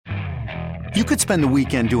You could spend the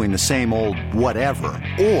weekend doing the same old whatever,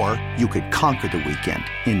 or you could conquer the weekend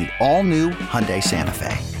in the all-new Hyundai Santa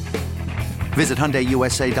Fe. Visit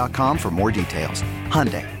HyundaiUSA.com for more details.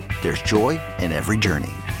 Hyundai, there's joy in every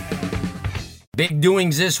journey. Big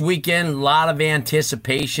doings this weekend, a lot of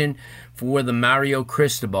anticipation for the Mario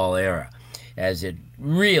Cristobal era as it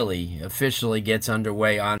really officially gets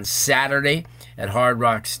underway on Saturday at Hard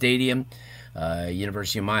Rock Stadium.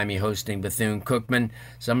 University of Miami hosting Bethune-Cookman.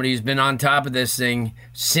 Somebody who's been on top of this thing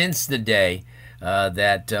since the day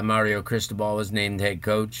that Mario Cristobal was named head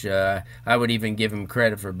coach. I would even give him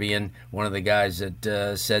credit for being one of the guys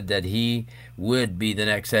that said that he would be the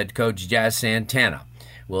next head coach. Jazz Santana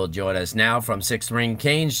will join us now from Sixth Ring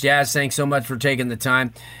Canes. Jazz, thanks so much for taking the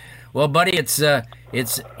time. Well, buddy, it's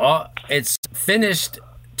finished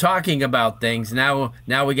talking about things. Now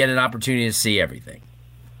we get an opportunity to see everything.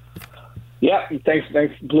 Yeah, thanks,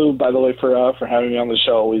 Blue, by the way, for having me on the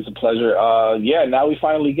show. Always a pleasure. Now we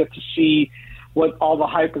finally get to see what all the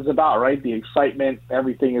hype is about, right? The excitement,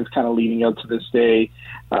 everything is kind of leading up to this day.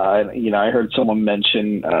 I heard someone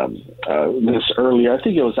mention this earlier. I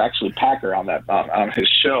think it was actually Packer on his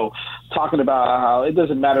show, talking about how it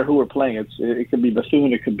doesn't matter who we're playing. It could be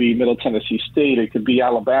Bethune, it could be Middle Tennessee State, it could be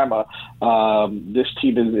Alabama. This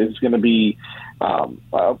team is going to be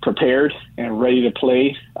prepared and ready to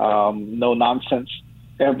play. No nonsense.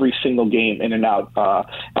 Every single game in and out. I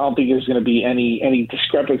don't think there's going to be any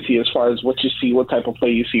discrepancy as far as what you see, what type of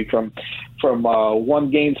play you see from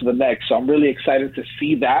one game to the next. So I'm really excited to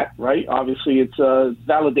see that, right? Obviously, it's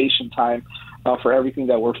validation time for everything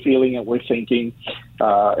that we're feeling and we're thinking,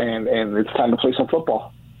 and it's time to play some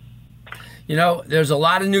football. There's a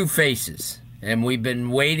lot of new faces, and we've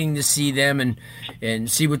been waiting to see them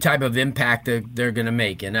and see what type of impact they're going to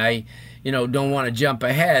make. And I don't want to jump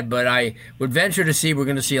ahead, but I would venture to see we're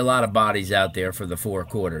going to see a lot of bodies out there for the four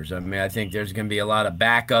quarters. I mean, I think there's going to be a lot of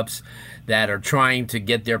backups that are trying to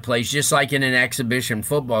get their place, just like in an exhibition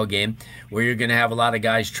football game where you're going to have a lot of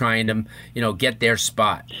guys trying to, get their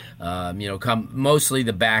spot. Come mostly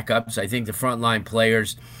the backups. I think the frontline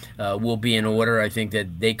players will be in order. I think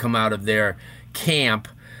that they come out of their camp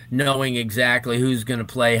knowing exactly who's going to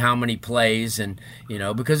play how many plays, and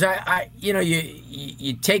because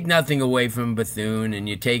you take nothing away from Bethune, and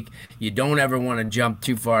you don't ever want to jump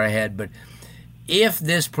too far ahead, but if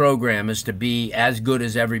this program is to be as good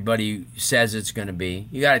as everybody says it's going to be,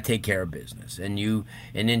 you got to take care of business, and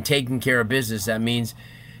in taking care of business, that means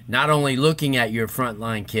not only looking at your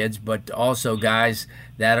frontline kids, but also guys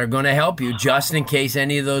that are going to help you just in case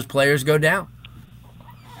any of those players go down.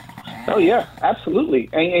 Oh yeah, absolutely,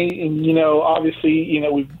 and obviously,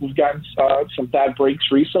 we've gotten some bad breaks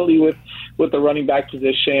recently with the running back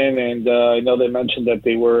position, and I know they mentioned that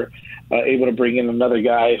they were able to bring in another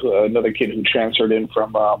kid who transferred in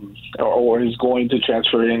from, or is going to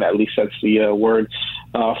transfer in. At least that's the word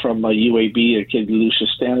from UAB, a kid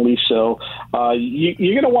Lucius Stanley. So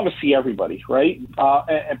you're going to want to see everybody, right?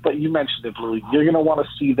 But you mentioned it, Blue. You're going to want to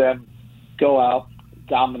see them go out,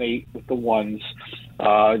 dominate with the ones.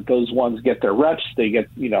 Those ones get their reps. They get,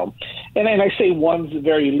 and I say ones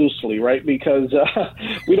very loosely, right? Because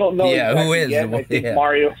we don't know exactly who is yet. the one. I think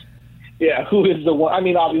Mario. Yeah, who is the one? I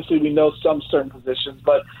mean, obviously we know some certain positions,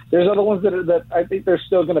 but there's other ones that I think they're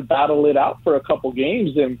still going to battle it out for a couple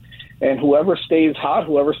games, and whoever stays hot,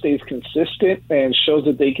 whoever stays consistent, and shows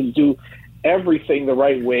that they can do everything the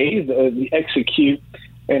right way, execute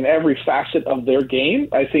in every facet of their game,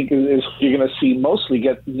 I think is you're going to see mostly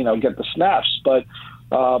get the snaps. But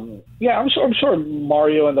I'm sure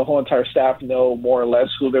Mario and the whole entire staff know more or less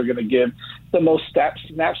who they're going to give the most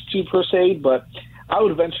snaps to per se. But I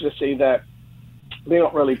would venture to say that they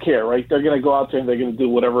don't really care, right? They're going to go out there and they're going to do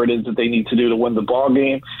whatever it is that they need to do to win the ball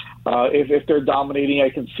game. If they're dominating, I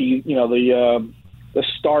can see the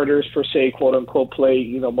starters per se, quote unquote, play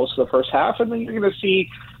most of the first half, and then you're going to see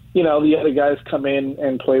the other guys come in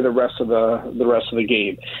and play the rest of the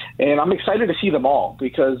game. And I'm excited to see them all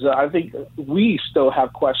because I think we still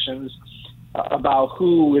have questions about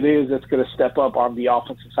who it is that's going to step up on the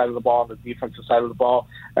offensive side of the ball and the defensive side of the ball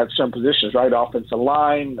at certain positions, right? Offensive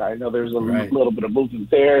line, I know there's a little bit of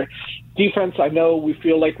movement there. Defense, I know we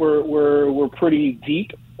feel like we're pretty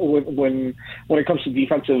deep when it comes to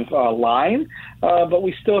defensive line, but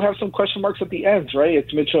we still have some question marks at the ends, right?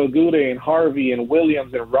 It's Mitchell Agude and Harvey and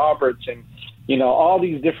Williams and Roberts and all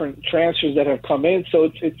these different transfers that have come in.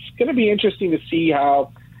 So it's going to be interesting to see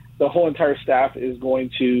how the whole entire staff is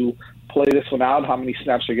going to play this one out, how many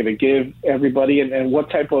snaps they're going to give everybody, and what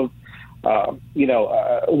type of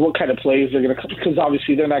what kind of plays they're going to, because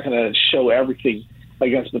obviously they're not going to show everything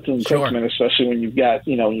against Bethune-Cookman, especially when you've got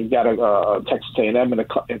a Texas A&M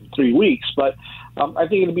in 3 weeks. But I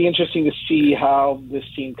think it'll be interesting to see how this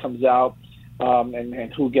team comes out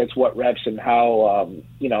and who gets what reps and how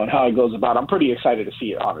it goes about. I'm pretty excited to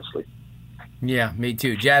see it, honestly. Yeah, me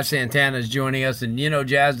too. Jazz Santana is joining us, and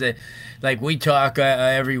Jazz, like we talk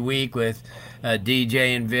every week with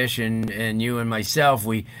DJ and Vish and you and myself.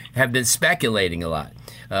 We have been speculating a lot.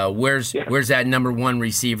 Where's that number one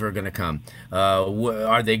receiver going to come?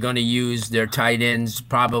 Are they going to use their tight ends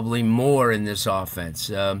probably more in this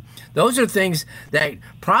offense? Those are things that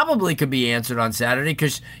probably could be answered on Saturday,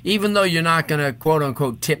 because even though you're not going to,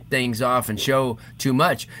 quote-unquote, tip things off and show too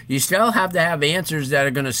much, you still have to have answers that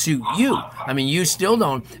are going to suit you. I mean, you still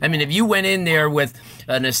don't. I mean, if you went in there with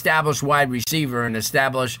an established wide receiver, an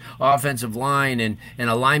established offensive line, and a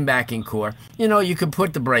linebacking core, you could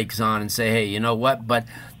put the brakes on and say, hey, you know what? But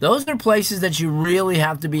those are places that you really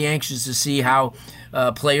have to be anxious to see how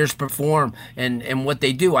players perform and what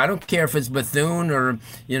they do. I don't care if it's Bethune or,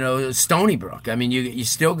 Stony Brook. I mean, you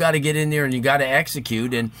still got to get in there and you got to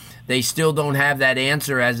execute, and they still don't have that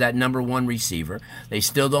answer as that number one receiver. They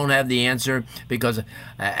still don't have the answer because,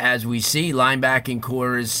 as we see, linebacking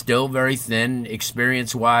core is still very thin.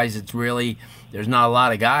 Experience-wise, there's not a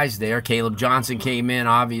lot of guys there. Caleb Johnson came in,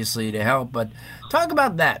 obviously, to help. But talk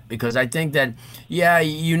about that, because I think that,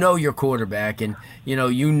 your quarterback, and,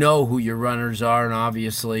 you know who your runners are, and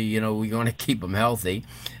obviously, we're going to keep them healthy.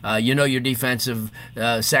 Your defensive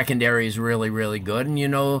secondary is really, really good, and you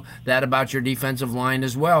know that about your defensive line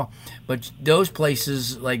as well. But those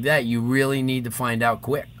places like that, you really need to find out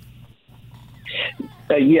quick.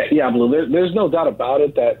 Blue. There's no doubt about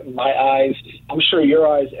it that my eyes, I'm sure your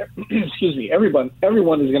eyes, excuse me, everyone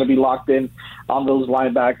is going to be locked in on those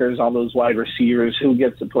linebackers, on those wide receivers, who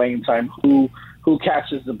gets the playing time, who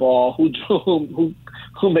catches the ball,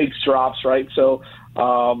 who makes drops, right? So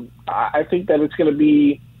I think that it's going to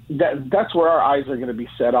be that's where our eyes are going to be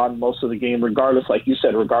set on most of the game, regardless, like you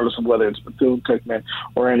said, regardless of whether it's Bethune-Cookman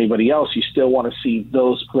or anybody else. You still want to see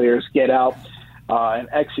those players get out and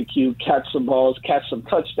execute, catch some balls, catch some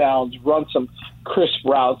touchdowns, run some crisp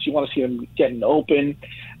routes. You want to see them getting open.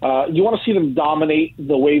 You want to see them dominate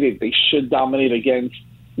the way that they should dominate against,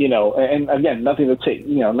 and again, nothing to take,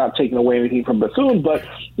 not taking away anything from Bethune, but,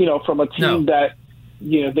 from a team that,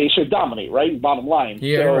 they should dominate, right? Bottom line.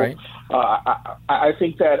 Yeah, so, right. I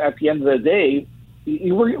think that at the end of the day,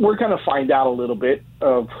 we're going to find out a little bit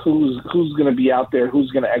of who's going to be out there,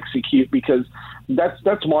 who's going to execute, because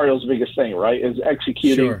that's Mario's biggest thing, right? Is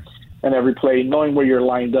executing and every play, knowing where you're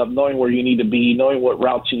lined up, knowing where you need to be, knowing what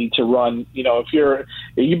routes you need to run.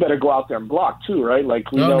 You better go out there and block too, right?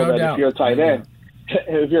 Like we know that if you're a tight end,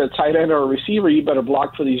 if you're a tight end or a receiver, you better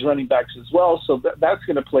block for these running backs as well. So that's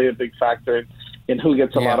going to play a big factor in who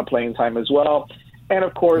gets a lot of playing time as well. And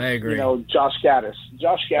of course, Josh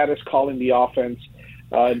Gaddis calling the offense,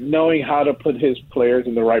 knowing how to put his players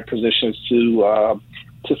in the right positions to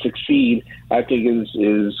succeed, I think is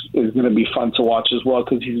going to be fun to watch as well,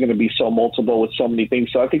 because he's going to be so multiple with so many things.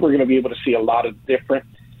 So I think we're going to be able to see a lot of different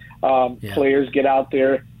players get out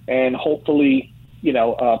there and hopefully,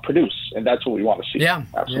 produce. And that's what we want to see. Yeah,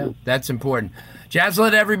 absolutely. Yeah, that's important. Jazz,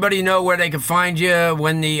 let everybody know where they can find you.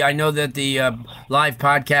 I know that the live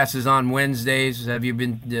podcast is on Wednesdays. Have you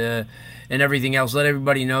been and everything else? Let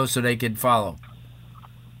everybody know so they could follow.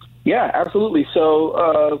 Yeah, absolutely.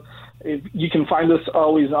 So you can find us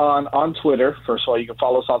always on Twitter. First of all, you can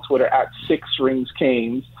follow us on Twitter at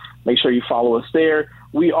 6ringscanes. Make sure you follow us there.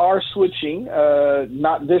 We are switching,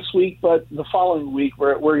 not this week, but the following week.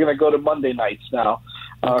 We're going to go to Monday nights now.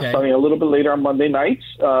 Starting a little bit later on Monday nights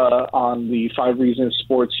on the 5 Reasons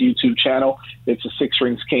Sports YouTube channel. It's a 6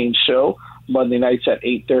 Rings Canes show. Monday nights at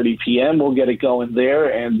 8:30 p.m. We'll get it going there,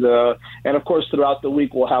 and of course throughout the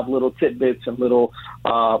week we'll have little tidbits and little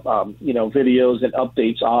videos and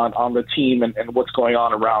updates on the team and what's going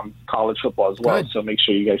on around college football as well. Good. So make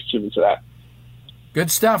sure you guys tune into that.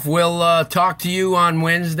 Good stuff. We'll talk to you on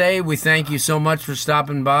Wednesday. We thank you so much for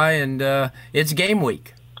stopping by, and it's game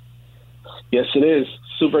week. Yes, it is.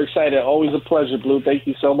 Super excited. Always a pleasure, Blue. Thank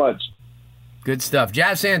you so much. Good stuff.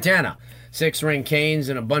 Jazz Santana, 6 Ring Canes,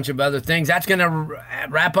 and a bunch of other things. That's going to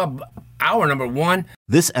wrap up hour number 1.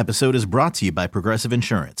 This episode is brought to you by Progressive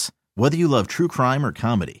Insurance. Whether you love true crime or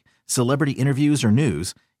comedy, celebrity interviews or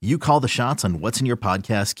news, you call the shots on what's in your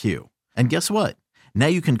podcast queue. And guess what? Now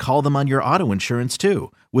you can call them on your auto insurance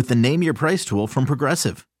too with the Name Your Price tool from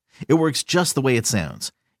Progressive. It works just the way it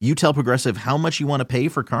sounds. You tell Progressive how much you want to pay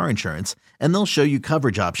for car insurance, and they'll show you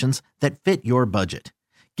coverage options that fit your budget.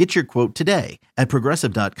 Get your quote today at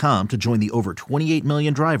Progressive.com to join the over 28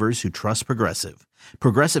 million drivers who trust Progressive.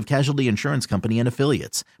 Progressive Casualty Insurance Company and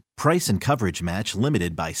Affiliates. Price and coverage match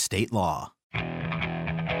limited by state law.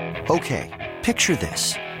 Okay, picture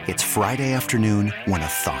this. It's Friday afternoon when a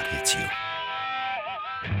thought hits you.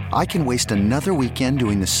 I can waste another weekend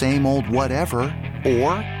doing the same old whatever,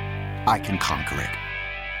 or I can conquer it.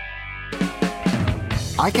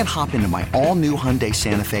 I can hop into my all-new Hyundai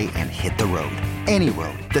Santa Fe and hit the road. Any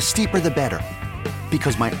road. The steeper, the better.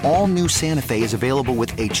 Because my all-new Santa Fe is available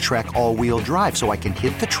with H-Track all-wheel drive, so I can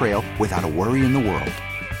hit the trail without a worry in the world.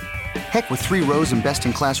 Heck, with 3 rows and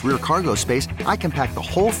best-in-class rear cargo space, I can pack the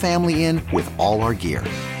whole family in with all our gear.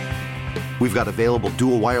 We've got available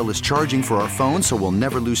dual wireless charging for our phones, so we'll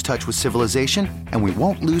never lose touch with civilization, and we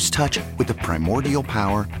won't lose touch with the primordial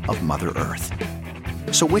power of Mother Earth.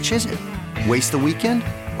 So which is it? Waste the weekend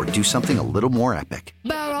or do something a little more epic?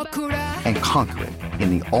 And conquer it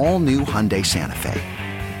in the all-new Hyundai Santa Fe.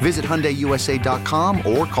 Visit HyundaiUSA.com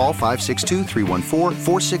or call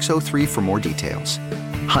 562-314-4603 for more details.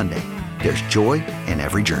 Hyundai, there's joy in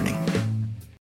every journey.